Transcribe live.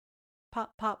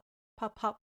Pop, pop, pop,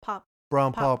 pop, pop.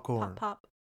 Brown Pop, popcorn. pop,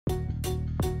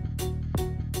 pop.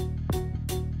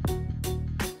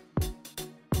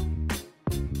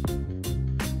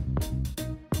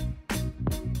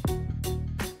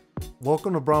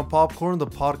 Welcome to Brown Popcorn, the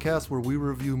podcast where we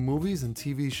review movies and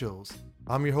TV shows.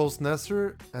 I'm your host,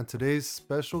 Nestor, and today's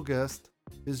special guest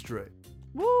is Dre.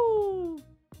 Woo!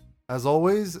 As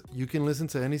always, you can listen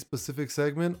to any specific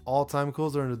segment. All time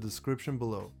codes are in the description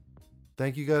below.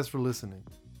 Thank you guys for listening.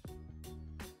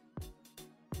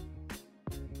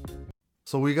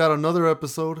 So we got another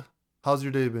episode. How's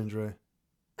your day been, Dre?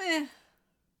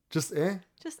 Just eh?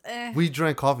 Just eh. We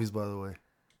drank coffees, by the way.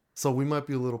 So we might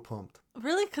be a little pumped.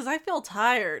 Really? Because I feel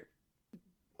tired.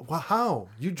 Well, how?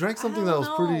 You drank something I that don't was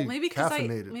know. pretty maybe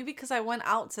caffeinated. Maybe because I went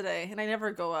out today and I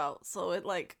never go out. So it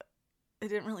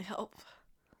didn't really help.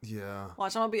 Yeah.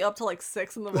 Watch, I'm going to be up till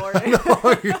 6 in the I morning.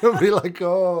 know, you're gonna be like,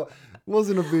 oh, it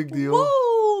wasn't a big deal.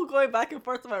 Woo! Going back and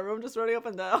forth to my room, just running up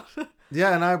and down.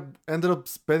 Yeah, and I ended up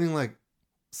spending like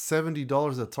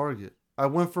 $70 at Target. I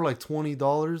went for like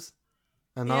 $20,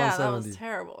 and now I'm Yeah, 70. that was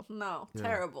terrible. No, Yeah,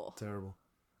 terrible. Terrible.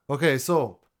 Okay,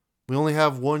 so we only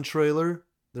have one trailer.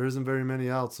 There isn't very many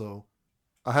out, so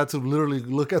I had to literally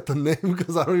look at the name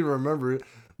because I don't even remember it.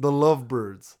 The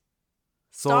Lovebirds.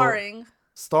 So,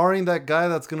 starring that guy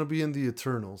that's going to be in the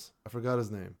Eternals. I forgot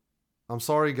his name. I'm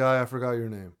sorry, guy. I forgot your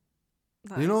name.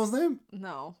 Nice. Do you know his name?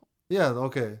 No. Yeah,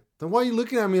 okay. Then why are you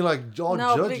looking at me like all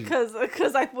No, judgy?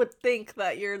 because I would think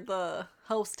that you're the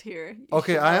host here. You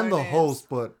Okay, should I know am our the names. host,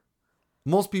 but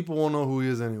most people won't know who he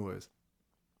is anyways.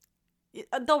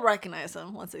 They'll recognize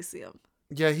him once they see him.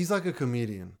 Yeah, he's like a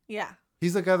comedian. Yeah,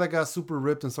 He's the guy that got super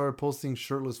ripped and started posting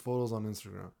shirtless photos on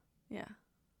Instagram. yeah.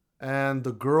 And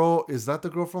the girl, is that the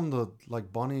girl from the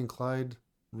like Bonnie and Clyde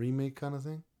remake kind of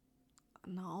thing?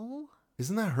 No,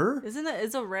 Isn't that her? isn't it?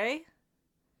 Issa Rae?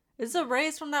 Issa Rae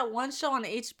is from that one show on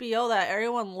HBO that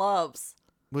everyone loves.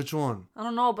 Which one? I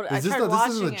don't know, but I Is this tried this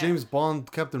watching isn't the it. James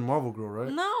Bond Captain Marvel girl,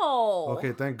 right? No.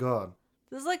 Okay, thank God.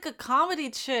 This is like a comedy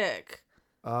chick.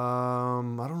 I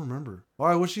don't remember. All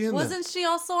right, what's she in Wasn't she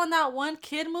also in that one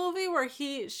kid movie where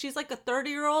she's like a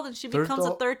 30-year-old and she becomes a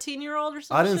 13-year-old or there?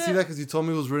 something? I didn't see that because you told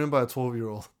me it was written by a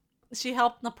 12-year-old. She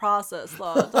helped in the process,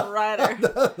 though, the writer.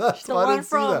 That's The why I one didn't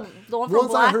see that. the one from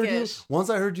Blackish. Once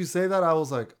I heard you say that, I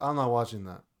was like, I'm not watching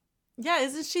that. Yeah,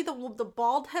 isn't she the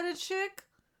bald-headed chick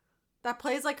that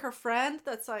plays like her friend?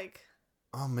 That's like,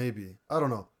 Oh, maybe. I don't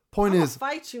know. Point I'm is,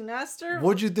 gonna fight you, Nestor.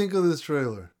 what'd you think of this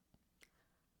trailer?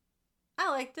 I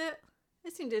liked it.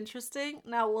 It seemed interesting.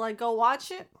 Now, will I go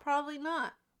watch it? Probably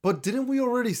not. But didn't we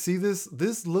already see this?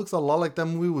 This looks a lot like that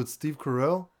movie with Steve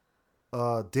Carell,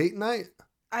 Date Night.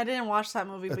 I didn't watch that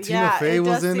movie, but Tina yeah, Fey it was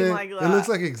does in seem it. like that. It looks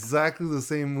like exactly the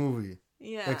same movie,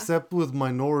 yeah, except with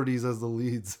minorities as the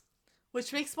leads.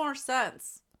 which makes more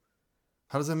sense.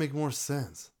 How does that make more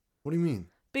sense? What do you mean?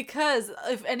 Because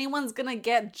if anyone's gonna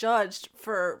get judged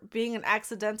for being an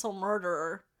accidental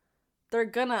murderer, they're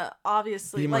gonna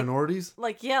obviously Be minorities?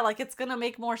 it's gonna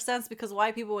make more sense because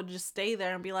white people would just stay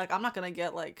there and be like, I'm not gonna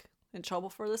get in trouble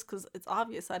for this because it's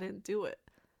obvious I didn't do it.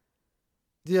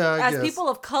 Yeah, I As guess. people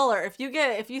of color, if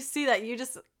you see that you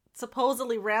just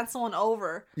supposedly ran someone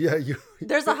over, Yeah,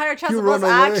 there's a higher chance you of us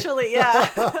run away. actually,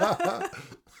 yeah.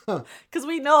 Because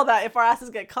we know that if our asses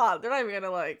get caught, they're not even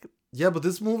gonna Yeah, but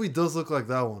this movie does look like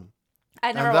that one.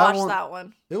 I never And that watched one- that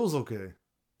one. It was okay.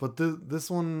 But this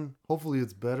one, hopefully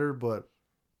it's better. But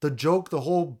the joke, the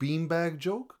whole beanbag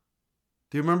joke.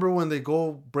 Do you remember when they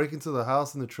go break into the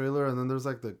house in the trailer and then there's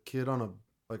like the kid on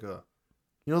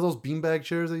you know those beanbag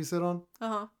chairs that you sit on?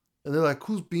 Uh-huh. And they're like,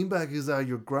 whose beanbag is that?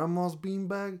 Your grandma's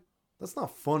beanbag? That's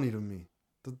not funny to me.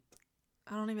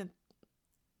 I don't even.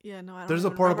 Yeah, no, I don't. There's a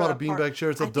even part remember about a that part. beanbag chair.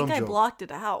 It's a I dumb think I joke. blocked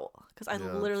it out because I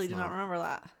Yeah, literally it's do not not- remember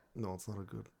that. No, it's not a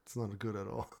good. It's not a good at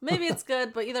all. Maybe it's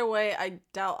good, but either way, I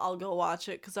doubt I'll go watch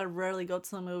it because I rarely go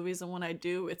to the movies, and when I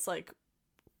do, it's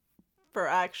for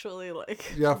actually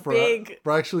Yeah, big.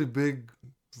 for actually big,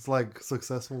 it's like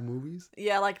successful movies.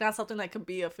 Yeah, not something that could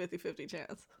be a 50-50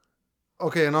 chance.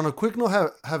 Okay, and on a quick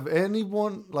note, have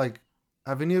anyone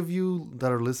have any of you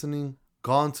that are listening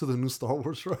gone to the new Star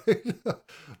Wars ride?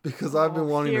 Because I've been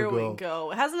wanting to Here go. we go.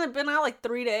 Hasn't it been out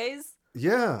 3 days?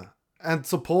 Yeah, and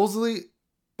supposedly,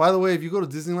 by the way, if you go to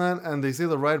Disneyland and they say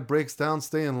the ride breaks down,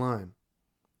 stay in line.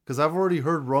 Because I've already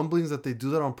heard rumblings that they do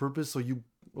that on purpose, so you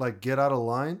get out of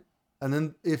line, and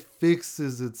then it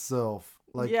fixes itself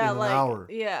in an hour.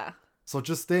 Yeah, So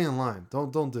just stay in line.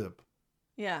 Don't dip.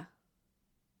 yeah.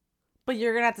 But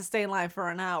you're gonna have to stay in line for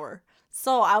an hour.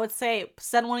 So I would say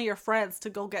send one of your friends to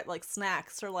go get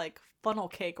snacks or funnel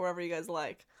cake or whatever you guys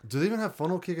like. Do they even have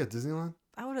funnel cake at Disneyland?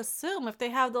 I would assume if they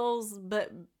have those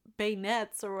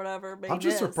Baynets or whatever. I'm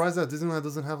just Baynets. surprised that Disneyland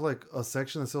doesn't have like a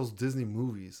section that sells Disney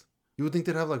movies. You would think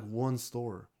they'd have like one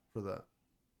store for that.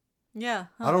 Yeah.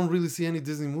 Huh. I don't really see any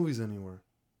Disney movies anywhere.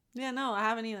 Yeah, no, I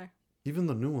haven't either. Even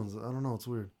the new ones. I don't know. It's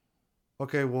weird.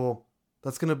 Okay, well,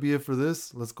 that's going to be it for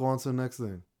this. Let's go on to the next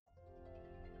thing.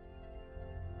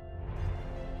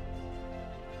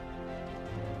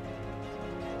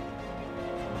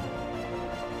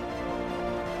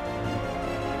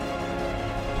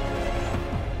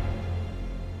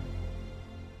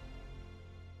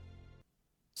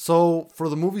 So for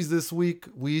the movies this week,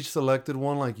 we each selected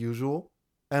one like usual.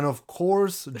 And of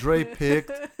course, Dre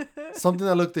picked something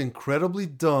that looked incredibly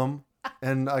dumb.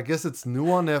 And I guess it's new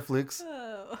on Netflix.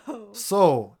 Oh.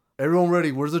 So, everyone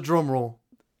ready? Where's the drum roll?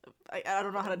 I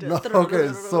don't know how to do No, it.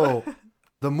 okay, so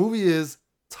the movie is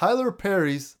Tyler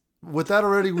Perry's. With that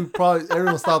already,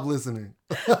 everyone stop listening.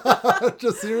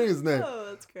 Just hearing his name. Oh,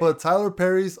 that's great. But Tyler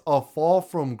Perry's A Fall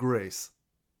from Grace.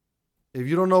 If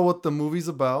you don't know what the movie's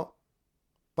about,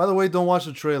 by the way, don't watch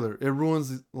the trailer. It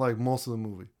ruins like most of the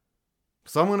movie.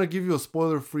 So I'm gonna give you a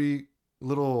spoiler-free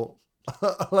little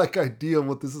like idea of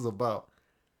what this is about.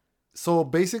 So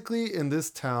basically, in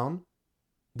this town,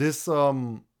 this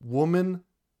woman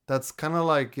that's kind of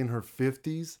like in her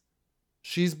 50s,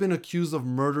 she's been accused of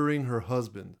murdering her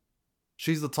husband.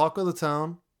 She's the talk of the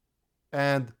town,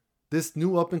 and this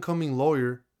new up-and-coming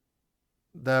lawyer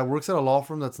that works at a law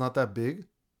firm that's not that big,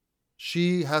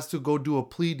 she has to go do a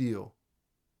plea deal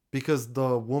because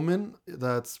the woman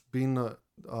that's being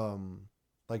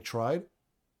like tried,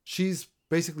 she's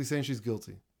basically saying she's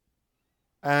guilty.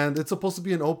 And it's supposed to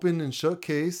be an open and shut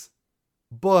case,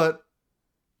 but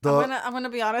I'm gonna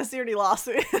be honest, you already lost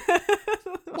me.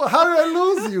 Well, how did I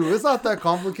lose you? It's not that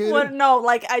complicated. What? No,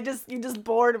 like you just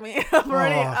bored me.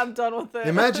 I'm done with it.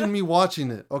 Imagine me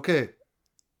watching it. Okay.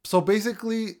 So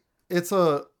basically, it's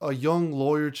a young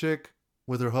lawyer chick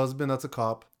with her husband that's a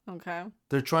cop. Okay.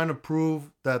 They're trying to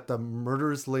prove that the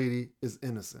murderous lady is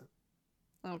innocent.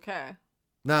 Okay.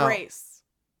 Now, Grace.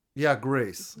 Yeah,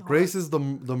 Grace. Oh. Grace is the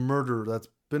murderer that's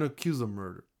been accused of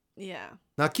murder. Yeah.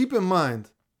 Now, keep in mind,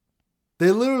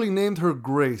 they literally named her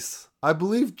Grace. I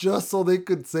believe just so they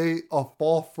could say A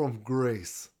Fall from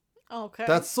Grace. Okay.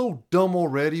 That's so dumb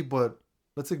already, but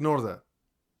let's ignore that.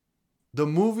 The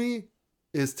movie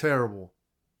is terrible.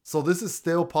 So this is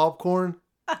stale popcorn.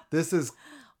 This is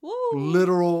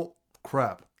literal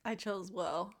crap. I chose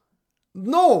well.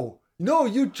 No,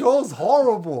 you chose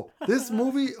horrible. This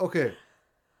movie, okay.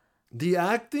 The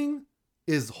acting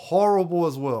is horrible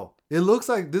as well. It looks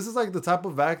like this is like the type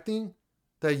of acting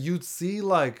that you'd see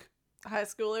like High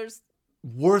schoolers.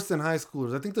 Worse than high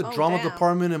schoolers. I think the drama damn.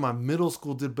 department in my middle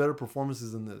school did better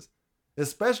performances than this.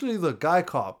 Especially the guy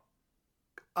cop.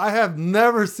 I have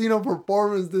never seen a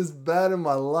performance this bad in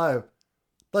my life.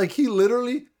 Like he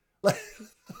literally, like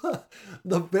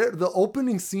the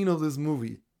opening scene of this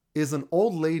movie is an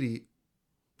old lady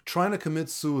trying to commit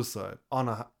suicide on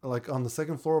the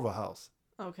second floor of a house.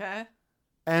 Okay.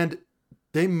 And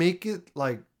they make it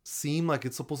like seem like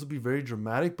it's supposed to be very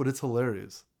dramatic, but it's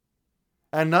hilarious.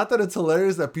 And not that it's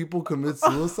hilarious that people commit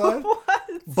suicide,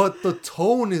 but the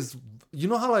tone is, you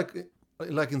know how like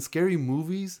in scary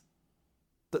movies,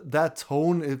 that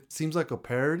tone, it seems like a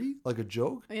parody, like a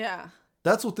joke. Yeah.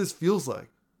 That's what this feels like.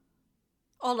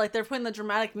 Oh, like they're putting the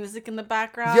dramatic music in the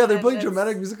background. Yeah, they're playing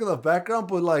dramatic music in the background,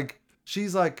 but like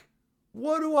she's like,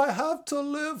 "What do I have to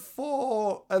live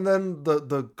for?" And then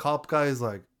the cop guy is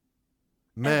like,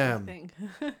 "Ma'am,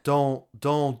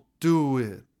 don't do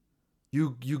it.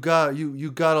 You got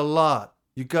a lot.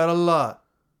 You got a lot.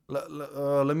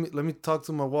 Let me talk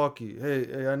to Milwaukee.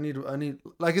 Hey, I need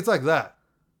like it's like that.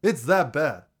 It's that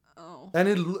bad." Oh. And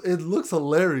it looks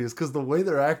hilarious because the way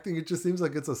they're acting, it just seems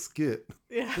like it's a skit.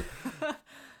 Yeah.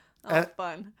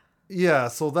 Fun. Yeah,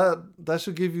 so that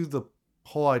should give you the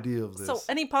whole idea of this. So,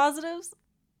 any positives?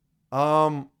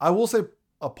 I will say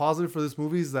a positive for this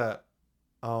movie is that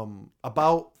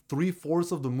about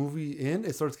 3/4 of the movie in,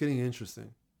 it starts getting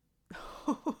interesting.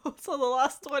 So the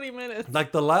last 20 minutes.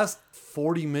 Like the last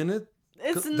 40 minutes.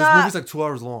 It's this not. movie's like 2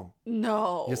 hours long.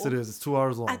 No. Yes, it is. It's 2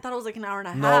 hours long. I thought it was like an hour and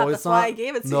a half. No, it's That's not. why I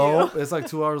gave it to you. No, it's like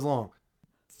 2 hours long.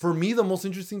 For me, the most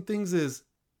interesting things is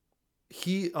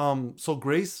so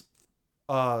Grace,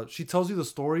 she tells you the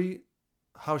story,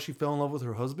 how she fell in love with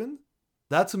her husband.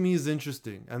 That to me is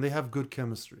interesting, and they have good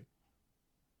chemistry.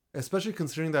 Especially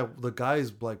considering that the guy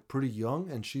is like pretty young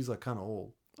and she's like kind of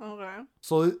old. Okay.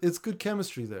 So it's good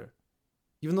chemistry there.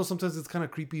 Even though sometimes it's kind of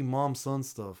creepy mom-son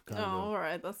stuff. Kind of. All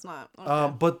right. That's not.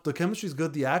 Okay. But the chemistry is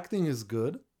good. The acting is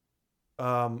good.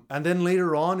 And then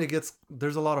later on,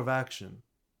 there's a lot of action.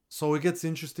 So it gets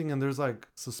interesting and there's like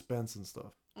suspense and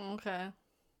stuff. Okay.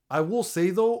 I will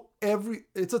say though,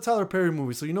 it's a Tyler Perry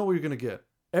movie, so you know what you're gonna get.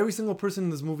 Every single person in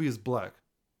this movie is black.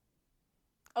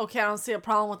 Okay, I don't see a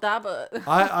problem with that, but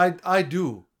I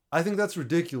do. I think that's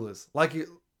ridiculous. Like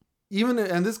even,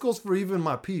 and this goes for even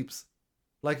my peeps.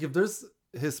 Like if there's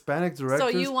Hispanic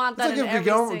directors, so you want that it's in like if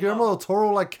every Guillermo del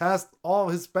Toro like cast all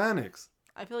Hispanics.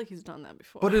 I feel like he's done that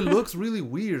before. But it looks really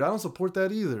weird. I don't support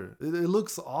that either. It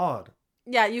looks odd.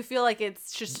 Yeah, you feel like it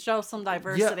should show some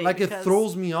diversity. Yeah, like it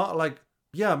throws me off. Like,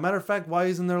 yeah, matter of fact, why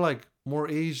isn't there like more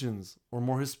Asians or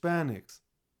more Hispanics?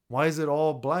 Why is it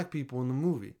all black people in the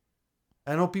movie?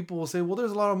 I know people will say, well,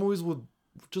 there's a lot of movies with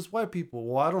just white people.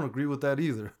 Well, I don't agree with that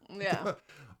either. Yeah.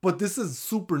 But this is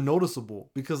super noticeable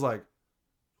because like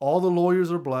all the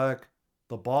lawyers are black.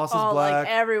 The boss is black. Like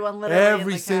everyone literally.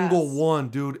 Every single one,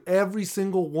 dude. Every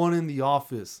single one in the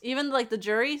office. Even like the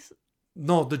juries?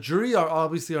 No, the jury are not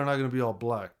going to be all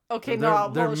black. Okay, they're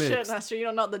bullshit, mixed. Nestor. You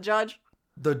don't know the judge?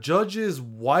 The judge is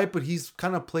white, but he's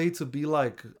kind of played to be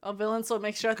like a villain, so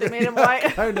make sure that they made him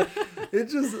white. Kinda. It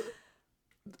just,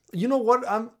 you know what?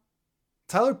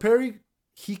 Tyler Perry.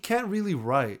 He can't really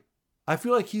write. I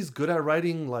feel like he's good at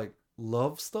writing like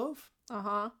love stuff.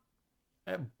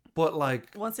 But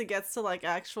like once it gets to like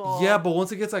actual, yeah, but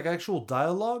once it gets like actual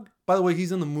dialogue. By the way,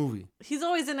 he's in the movie. He's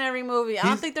always in every movie. I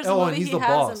don't think there's a movie he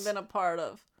hasn't been a part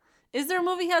of. Is there a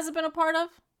movie he hasn't been a part of?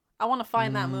 I want to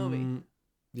find that movie.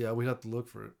 Yeah, we have to look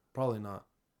for it. Probably not.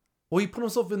 Well, he put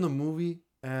himself in the movie,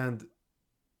 and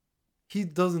he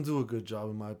doesn't do a good job,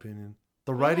 in my opinion.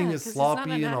 The writing is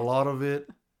sloppy, and a lot of it.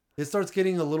 It starts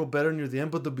getting a little better near the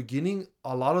end, but the beginning,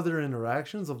 a lot of their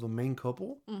interactions of the main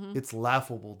couple, it's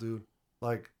laughable, dude.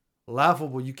 Like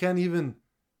laughable. You can't even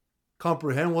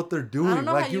comprehend what they're doing. I don't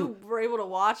know like how you were able to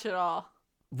watch it all.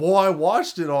 Well, I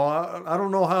watched it all. I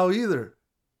don't know how either.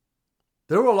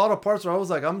 There were a lot of parts where I was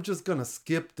like, I'm just going to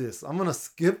skip this. I'm going to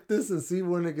skip this and see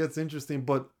when it gets interesting.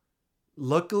 But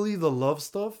luckily, the love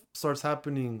stuff starts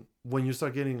happening when you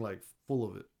start getting like full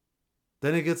of it.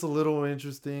 Then it gets a little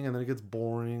interesting, and then it gets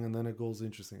boring, and then it goes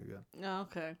interesting again. Oh,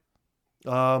 okay.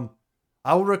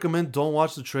 I would recommend don't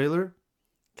watch the trailer.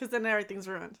 Because then everything's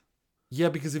ruined. Yeah,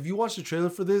 because if you watch the trailer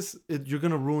for this, you're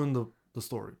going to ruin the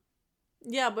story.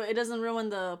 Yeah, but it doesn't ruin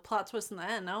the plot twist in the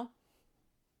end, no?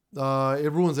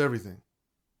 It ruins everything.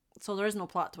 So there is no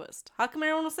plot twist. How come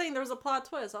everyone was saying there was a plot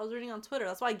twist? I was reading on Twitter.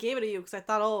 That's why I gave it to you, because I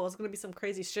thought, it was going to be some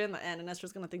crazy shit in the end, and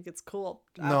Esther's going to think it's cool.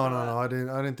 No. I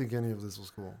didn't think any of this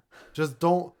was cool. Just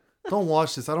don't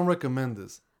watch this. I don't recommend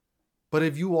this. But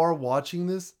if you are watching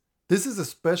this is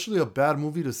especially a bad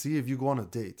movie to see if you go on a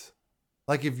date.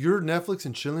 Like if you're Netflix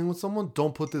and chilling with someone,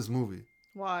 don't put this movie.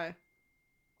 Why?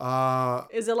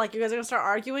 Is it like you guys are going to start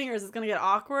arguing, or is it going to get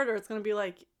awkward, or it's going to be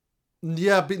like...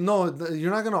 Yeah, but no, you're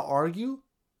not going to argue.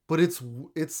 But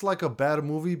it's like a bad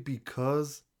movie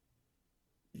because,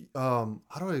 how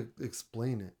do I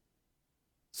explain it?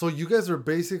 So you guys are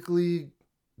basically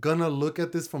gonna look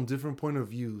at this from different point of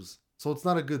views. So it's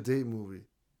not a good date movie.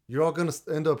 You're all gonna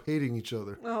end up hating each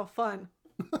other. Oh, fun.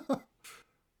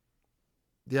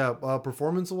 Yeah,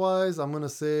 performance-wise, I'm gonna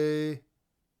say,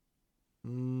 they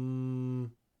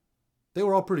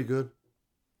were all pretty good,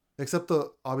 except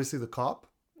obviously the cop.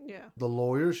 Yeah. The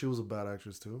lawyer, she was a bad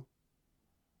actress too.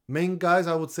 Main guys,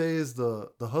 I would say, is the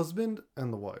husband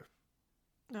and the wife.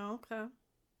 Oh, okay.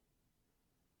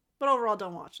 But overall,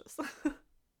 don't watch this.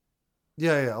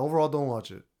 Yeah. Overall, don't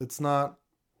watch it. It's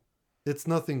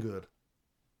nothing good.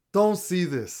 Don't see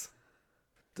this.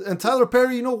 And Tyler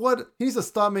Perry, you know what? He needs to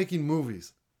stop making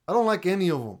movies. I don't like any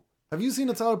of them. Have you seen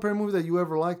a Tyler Perry movie that you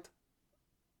ever liked?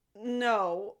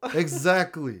 No.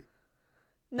 Exactly.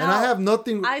 No. And I have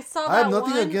nothing. I have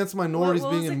nothing against minorities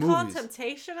being in movies. What was it called?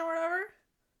 Temptation or whatever?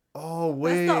 Oh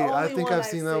wait, I think I've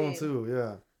seen that one too.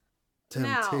 Yeah,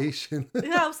 Temptation.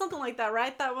 Yeah, it was something like that,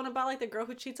 right? That one about like the girl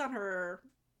who cheats on her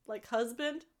like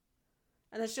husband,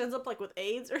 and then she ends up like with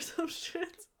AIDS or some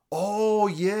shit. Oh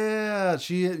yeah,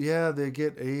 they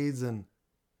get AIDS and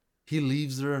he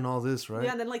leaves her and all this, right?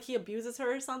 Yeah, and then like he abuses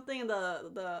her or something, and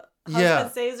the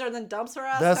husband saves her and then dumps her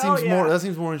ass. That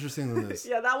seems more interesting than this.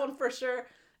 Yeah, that one for sure.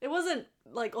 It wasn't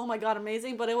like, oh my god,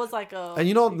 amazing, but it was like a. And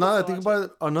you know, now that I think about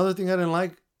it, another thing I didn't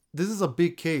like. This is a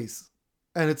big case,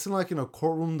 and it's in like in a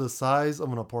courtroom the size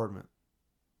of an apartment.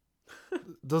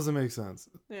 Doesn't make sense.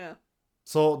 Yeah.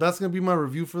 So that's gonna be my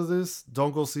review for this.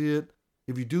 Don't go see it.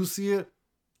 If you do see it,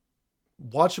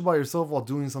 watch it by yourself while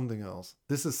doing something else.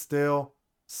 This is stale.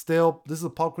 This is a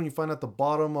popcorn you find at the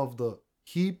bottom of the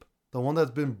heap, the one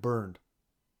that's been burned.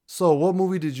 So what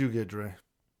movie did you get, Dre?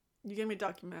 You gave me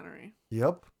documentary.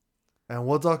 Yep. And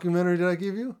what documentary did I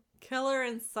give you? Killer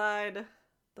Inside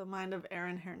The mind of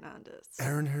Aaron Hernandez.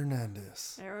 Aaron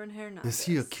Hernandez. Aaron Hernandez. Is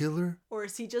he a killer? Or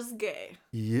is he just gay?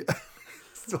 Yeah.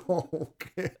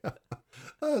 Okay. That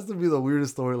has to be the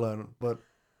weirdest storyline. But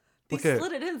They okay.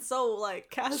 slid it in so like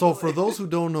casually. So for those who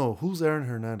don't know, who's Aaron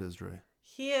Hernandez, Dre?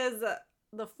 He is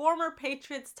the former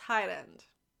Patriots tight end.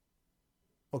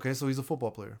 Okay, so he's a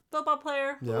football player. Football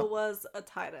player Yeah. who was a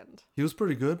tight end. He was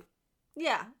pretty good.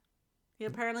 Yeah. He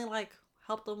apparently like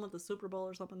helped them with the Super Bowl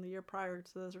or something the year prior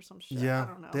to this or some shit. Yeah. I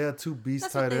don't know. They had two beast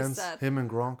That's what tight they ends, said. him and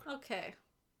Gronk. Okay.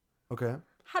 Okay.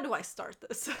 How do I start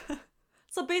this?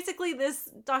 So basically this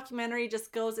documentary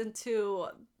just goes into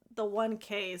the one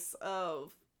case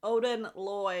of Odin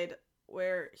Lloyd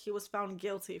where he was found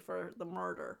guilty for the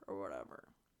murder or whatever.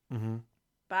 Mm-hmm.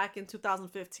 Back in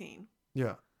 2015.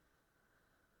 Yeah.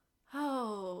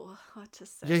 Oh, what to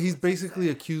say? Yeah, he's what to basically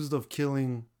say? accused of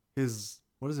killing his,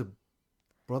 what is it,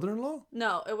 brother-in-law?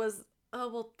 No, it was. Oh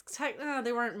well,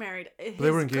 they weren't married. His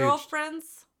They were engaged.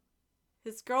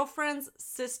 His girlfriend's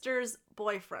sister's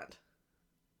boyfriend.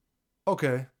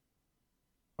 Okay.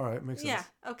 All right, makes sense.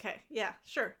 Yeah. Okay. Yeah.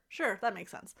 Sure. That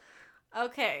makes sense.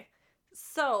 Okay.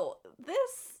 So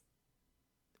this,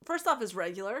 first off, is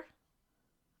regular.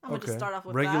 I'm gonna just start off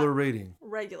with regular that. rating.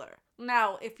 Regular.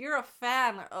 Now, if you're a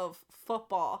fan of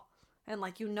football and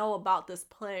like you know about this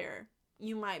player,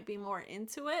 you might be more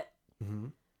into it. Mm-hmm.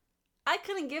 I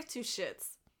couldn't give two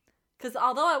shits. Because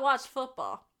although I watch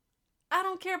football, I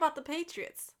don't care about the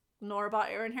Patriots, nor about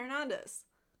Aaron Hernandez.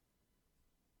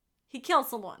 He killed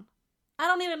someone. I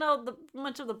don't even know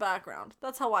much of the background.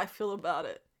 That's how I feel about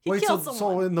it. He Wait, killed so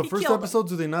someone. in the He first killed him. episode,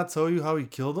 do they not tell you how he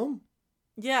killed him?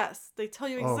 Yes, they tell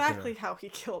you Okay. exactly how he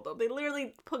killed him. They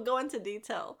literally go into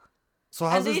detail. So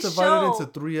how's And this they divided show-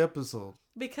 into 3 episodes?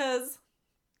 Because,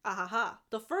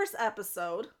 the first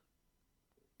episode,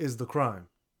 Is the crime?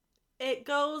 it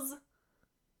goes,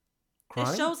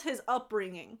 Crime? it shows his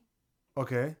upbringing.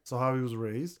 Okay, so how he was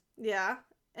raised. Yeah.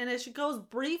 And it goes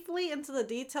briefly into the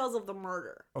details of the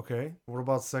murder. Okay, what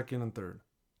about second and third?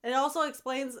 It also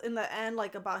explains in the end,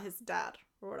 like, about his dad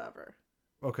or whatever.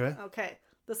 Okay. Okay.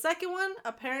 The second one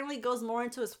apparently goes more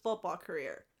into his football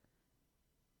career.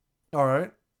 All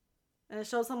right. And it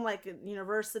shows him, like, in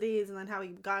universities and then how he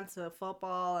got into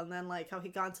football and then, like, how he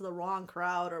got into the wrong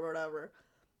crowd or whatever.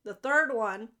 The third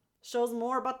one shows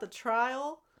more about the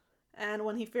trial and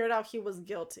when he figured out he was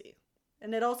guilty.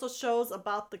 And it also shows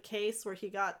about the case where he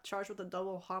got charged with a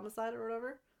double homicide or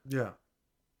whatever. Yeah.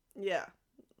 Yeah.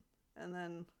 And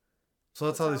then So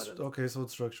that's how That's they. how it is. Okay, so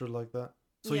it's structured like that.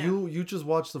 So Yeah. you just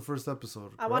watched the first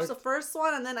episode. I watched the correct? first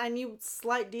one and then I knew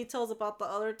slight details about the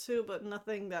other two, but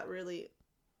nothing that really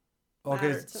Okay,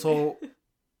 mattered to so me.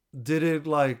 did it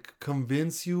like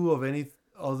convince you of any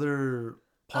other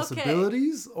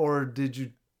possibilities, or did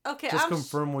you Okay, just I'm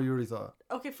confirm what you already thought?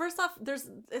 okay, first off,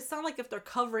 it sounds like if they're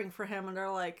covering for him and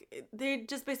they're like they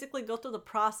just basically go through the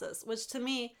process, which to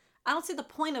me, I don't see the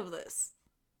point of this.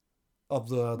 Of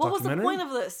the What was the documentary? point of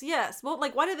this? Yes. Well,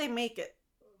 like why did they make it?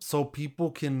 So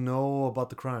people can know about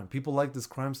the crime. People like this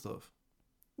crime stuff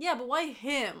Yeah, but why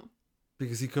him?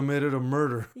 because he committed a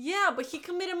murder. Yeah, but he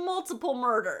committed multiple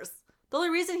murders. The only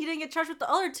reason he didn't get charged with the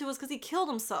other two was because he killed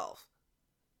himself.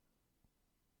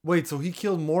 Wait, so he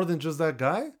killed more than just that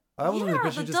guy? I was under the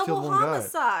impression he just killed one guy.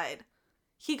 homicide.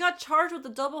 He got charged with the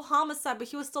double homicide, but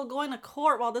he was still going to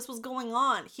court while this was going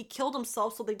on. He killed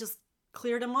himself, so they just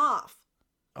cleared him off.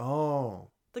 Oh.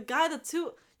 The guy,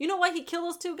 you know why he killed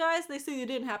those two guys? They say it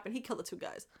didn't happen. He killed the two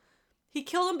guys. He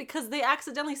killed them because they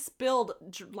accidentally spilled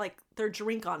like their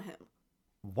drink on him.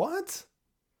 What?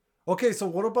 Okay, so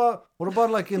what about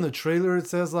like in the trailer it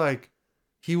says like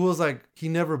he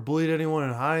never bullied anyone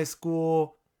in high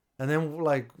school, and then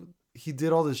like he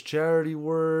did all this charity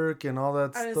work and all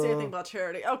that I didn't stuff. say anything about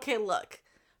charity. Okay, look.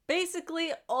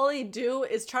 Basically, all they do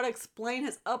is try to explain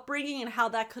his upbringing and how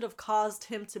that could have caused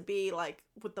him to be like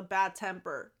with the bad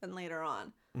temper and later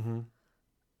on. Mm-hmm.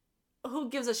 Who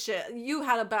gives a shit? You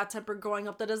had a bad temper growing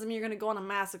up. That doesn't mean you're gonna go on a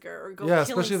massacre or go Yeah,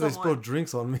 killing especially if they someone. spill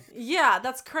drinks on me. Yeah,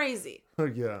 that's crazy.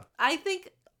 Yeah. I think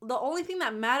the only thing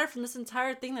that mattered from this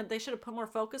entire thing that they should have put more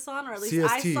focus on, or at least CST,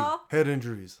 I saw, head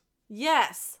injuries.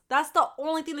 yes, that's the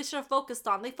only thing they should have focused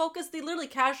on. They literally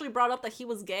casually brought up that he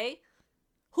was gay.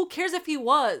 Who cares if he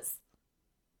was?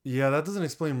 Yeah, that doesn't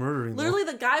explain murdering. though. Literally,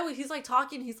 the guy, when he's like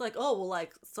talking, he's like, oh, well,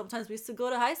 like, sometimes we used to go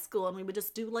to high school and we would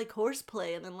just do like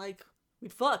horseplay and then like,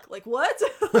 we'd fuck. Like, what?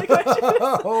 Like,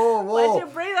 why'd you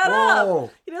bring that up?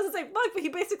 He doesn't say fuck, but he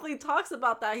basically talks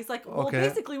about that. He's like, well, Okay.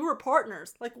 basically, we were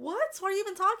partners. Like, what? Why are you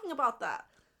even talking about that?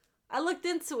 I looked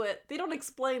into it. They don't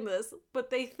explain this, but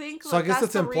they think So I like, guess that's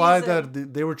it's the implied reason.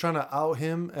 that they were trying to out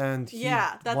him, and he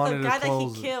Yeah, that wanted the guy to that he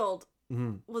close it. killed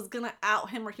was gonna out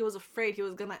him, or he was afraid he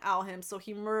was gonna out him, so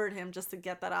he murdered him just to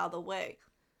get that out of the way.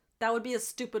 That would be a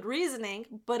stupid reasoning,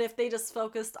 but if they just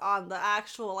focused on the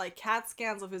actual like CAT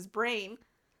scans of his brain,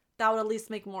 that would at least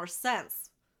make more sense.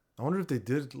 I wonder if they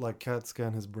did like CAT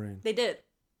scan his brain. They did.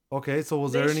 Okay, so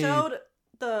was there any? They showed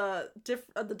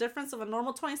the difference of a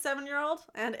normal 27-year-old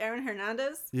and Aaron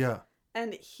Hernandez. Yeah.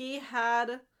 And he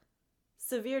had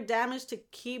severe damage to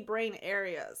key brain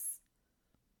areas.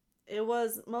 It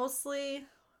was mostly,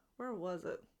 where was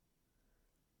it?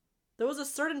 There was a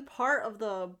certain part of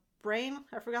the brain,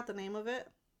 I forgot the name of it,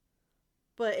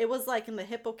 but it was like in the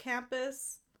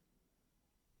hippocampus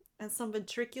and some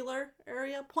ventricular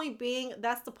area. Point being,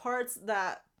 that's the parts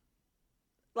that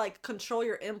like control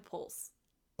your impulse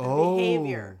and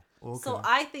behavior. Okay. So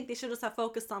I think they should just have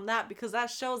focused on that, because that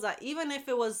shows that even if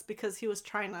it was because he was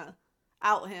trying to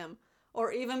out him,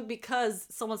 or even because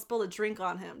someone spilled a drink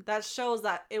on him, that shows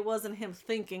that it wasn't him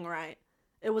thinking right.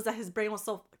 It was that his brain was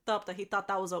so fucked up that he thought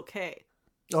that was okay.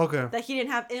 Okay. That he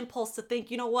didn't have impulse to think,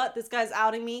 you know what, this guy's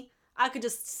outing me. I could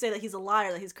just say that he's a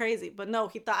liar, that he's crazy. But no,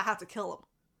 he thought I have to kill him.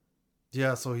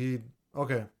 Yeah, so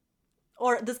okay.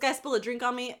 Or this guy spilled a drink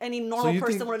on me, any normal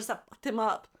person would have just fucked him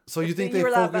up. So you think they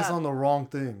focus on the wrong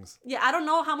things? Yeah, I don't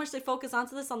know how much they focus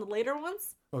onto this on the later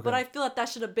ones, but I feel that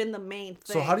should have been the main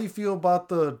thing. So how do you feel about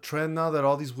the trend now that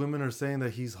all these women are saying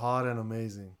that he's hot and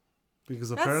amazing?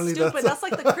 Because apparently that's stupid. That's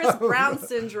like the Chris Brown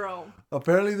syndrome.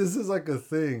 Apparently this is like a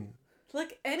thing.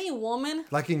 Like any woman.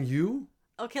 Like in you?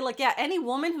 Okay, like yeah, any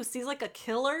woman who sees like a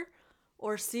killer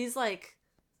or sees like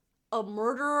a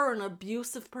murderer or an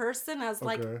abusive person as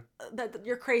like that,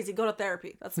 you're crazy. Go to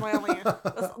therapy. That's my only.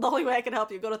 That's the only way I can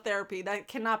help you. Go to therapy. That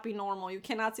cannot be normal. You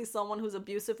cannot see someone who's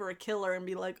abusive or a killer and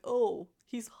be like, oh,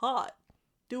 he's hot.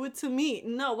 Do it to me.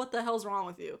 No, what the hell's wrong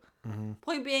with you? Mm-hmm.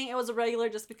 Point being, it was a regular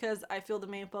just because I feel the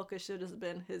main focus should have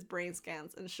been his brain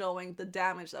scans and showing the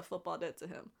damage that football did to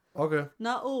him. Okay.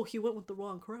 Not, oh, he went with the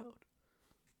wrong crowd.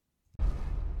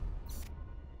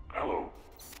 Hello.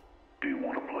 Do you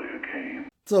want to play a game?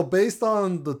 So based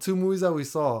on the two movies that we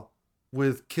saw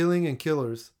with Killing and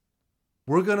Killers,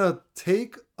 we're going to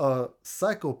take a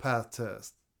psychopath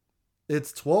test.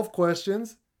 It's 12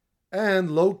 questions,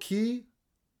 and low-key,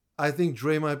 I think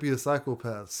Dre might be a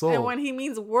psychopath. So, and when he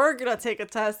means we're going to take a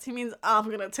test, he means I'm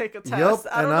going to take a test.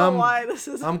 Yep, I don't know why this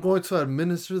is... I'm going to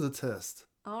administer the test.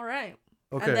 All right.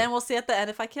 Okay. And then we'll see at the end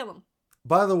if I kill him.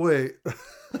 By the way...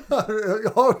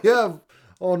 oh, yeah.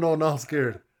 Oh, no, now I'm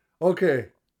scared. Okay.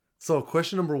 So,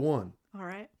 question number 1. All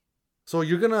right. So,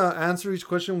 you're going to answer each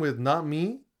question with not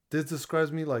me, this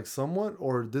describes me like somewhat,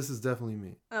 or this is definitely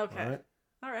me. Okay.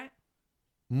 All right.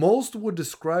 Most would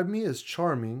describe me as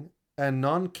charming and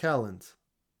nonchalant.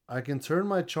 I can turn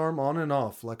my charm on and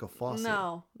off like a faucet.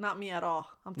 No, not me at all.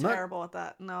 I'm terrible at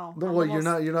that. No. No, well, you're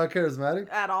not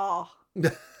charismatic? At all.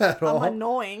 At all? I'm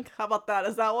annoying. How about that?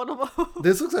 Is that one of them?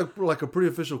 This looks like a pretty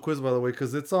official quiz, by the way,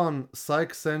 because it's on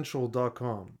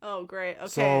psychcentral.com. Oh, great. Okay.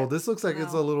 So this looks like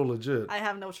it's a little legit. I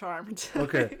have no charm.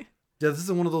 Okay. Yeah, this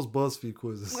is one of those BuzzFeed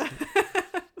quizzes.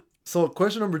 So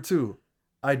question number 2.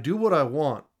 I do what I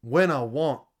want, when I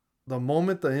want, the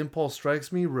moment the impulse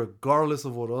strikes me, regardless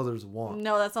of what others want.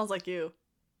 No, that sounds like you.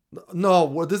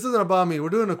 No, this isn't about me. We're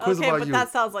doing a quiz about you. Okay, but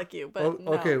that sounds like you. But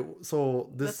no. Okay,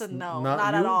 so this is no,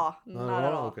 not at all. Not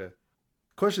at all. Okay.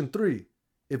 Question 3.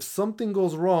 If something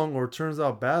goes wrong or turns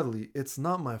out badly, it's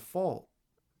not my fault.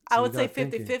 So I would say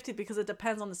 50-50 because it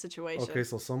depends on the situation. Okay,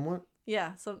 so somewhat?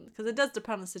 Yeah, because it does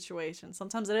depend on the situation.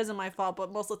 Sometimes it isn't my fault,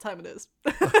 but most of the time it is.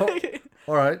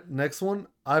 All right, next one.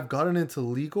 I've gotten into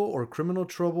legal or criminal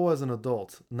trouble as an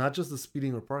adult, not just a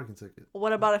speeding or parking ticket.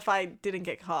 What about if I didn't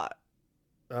get caught?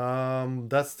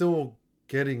 That's still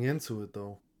getting into it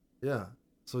though. Yeah.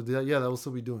 So that will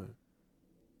still be doing it.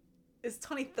 It's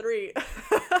 23.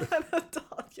 An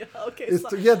adult. Yeah, okay. It's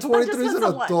 23 is an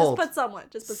adult. Just put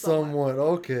somewhat. Somewhat.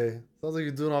 Okay. Sounds like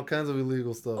you're doing all kinds of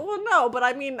illegal stuff. Well, no, but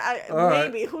I mean, maybe.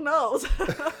 Right. Who knows?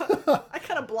 I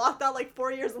kind of blocked out like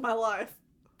 4 years of my life.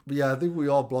 Yeah, I think we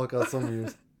all block out some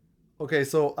years. Okay,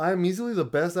 so I'm easily the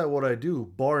best at what I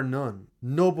do, bar none.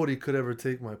 Nobody could ever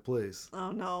take my place. Oh,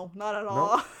 no, not at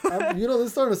all. Nope. This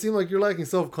is starting to seem like you're lacking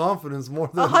self-confidence more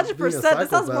than 100%. This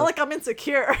sounds more like I'm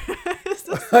insecure.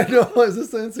 I know. Is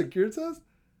this an insecure test?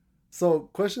 So,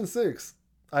 question 6.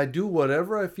 I do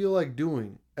whatever I feel like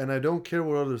doing, and I don't care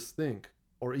what others think,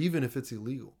 or even if it's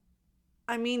illegal.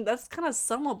 I mean, that's kind of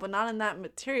somewhat, but not in that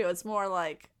material. It's more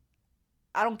like,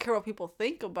 I don't care what people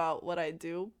think about what I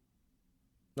do.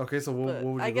 Okay, so what would you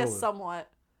go with? I guess somewhat.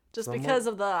 Just because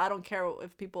of I don't care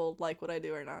if people like what I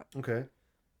do or not. Okay.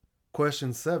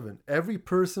 Question 7. Every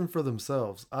person for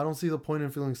themselves. I don't see the point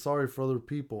in feeling sorry for other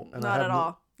people. And not at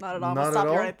all. Not at all. I'm Not gonna stop at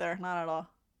you all? right there. Not at all.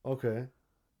 Okay.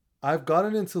 I've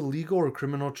gotten into legal or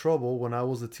criminal trouble when I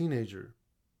was a teenager.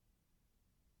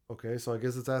 Okay, so I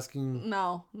guess it's asking.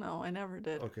 No, I never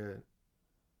did. Okay.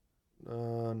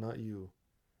 Not you.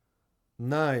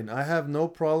 9. I have no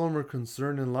problem or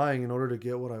concern in lying in order to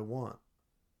get what I want.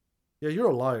 Yeah, you're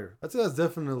a liar. I'd say that's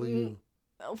definitely you.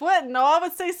 What? No, I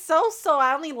would say so.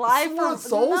 I only lie It's for not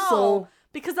so-so. No,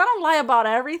 because I don't lie about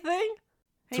everything.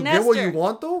 Hey, To Nestor. get what you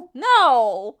want, though?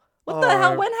 No. What the hell?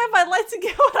 Alright. When have I lied to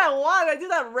get what I want? I do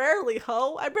that rarely,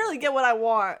 ho. I barely get what I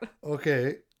want.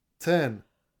 Okay. 10.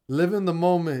 Live in the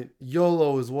moment.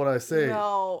 YOLO is what I say.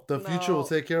 No. The future will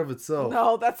take care of itself.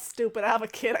 No, that's stupid. I have a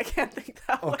kid. I can't think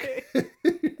that Okay. way.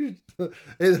 Hey,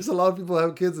 there's a lot of people that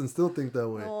have kids and still think that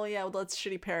way. Oh yeah, well that's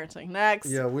shitty parenting. Next.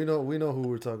 Yeah, we know who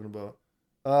we're talking about.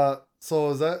 So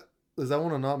is that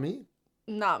one a not me?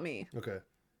 Not me. Okay.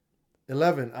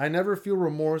 11. I never feel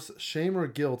remorse, shame, or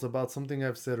guilt about something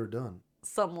I've said or done.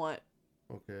 Somewhat.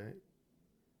 Okay.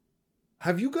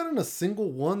 Have you gotten a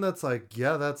single one that's like,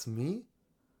 yeah, that's me?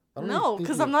 I don't No, even think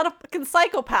because you- I'm not a fucking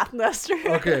psychopath, Nestor.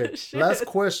 Okay, Shit. last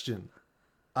question.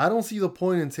 I don't see the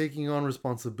point in taking on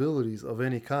responsibilities of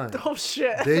any kind. Oh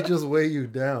shit. They just weigh you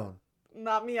down.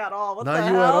 Not me at all. What Not the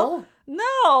you hell? at all?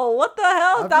 No. What the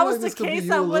hell? I If that feel was like the this could be case,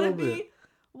 you I a wouldn't little be. bit.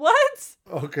 What?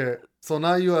 Okay, so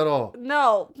not you at all.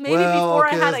 No. Maybe well, before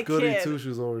okay, I had that's a goody kid. two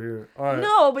shoes over here. All right.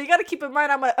 No, but you got to keep in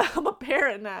mind I'm a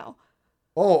parent now.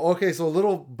 Oh, okay. So a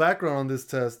little background on this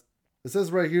test. It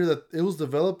says right here that it was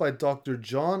developed by Dr.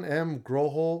 John M.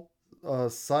 Grohol,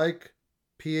 psych,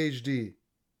 PhD,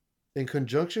 in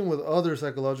conjunction with other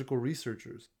psychological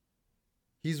researchers.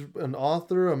 He's an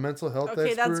author, a mental health expert.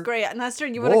 Okay, that's great. Nestor,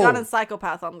 you would have Whoa. gotten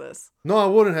psychopath on this. No, I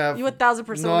wouldn't have. You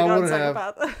 1,000% No, I would have wouldn't have.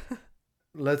 gotten psychopath.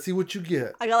 Let's see what you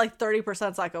get. I got like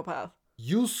 30% psychopath.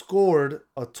 You scored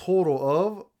a total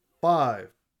of 5.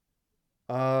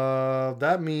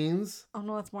 That means Oh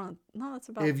no, that's more than, no, that's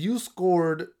about if you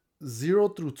scored 0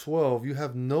 through 12, you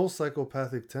have no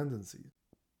psychopathic tendencies.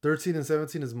 13 and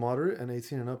 17 is moderate, and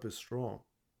 18 and up is strong.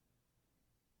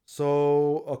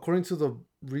 So, according to the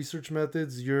research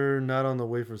methods, you're not on the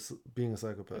way for being a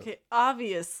psychopath. Okay,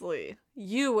 obviously,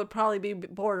 you would probably be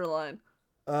borderline.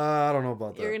 I don't know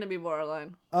about that. You're gonna be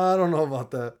borderline. I don't know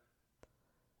about that.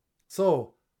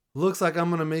 So, looks like I'm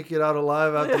going to make it out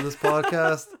alive after this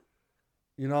podcast.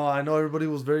 You know, I know everybody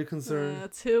was very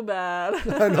concerned. Too bad.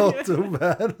 I know, too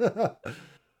bad.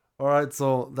 All right,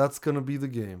 so that's going to be the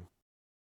game.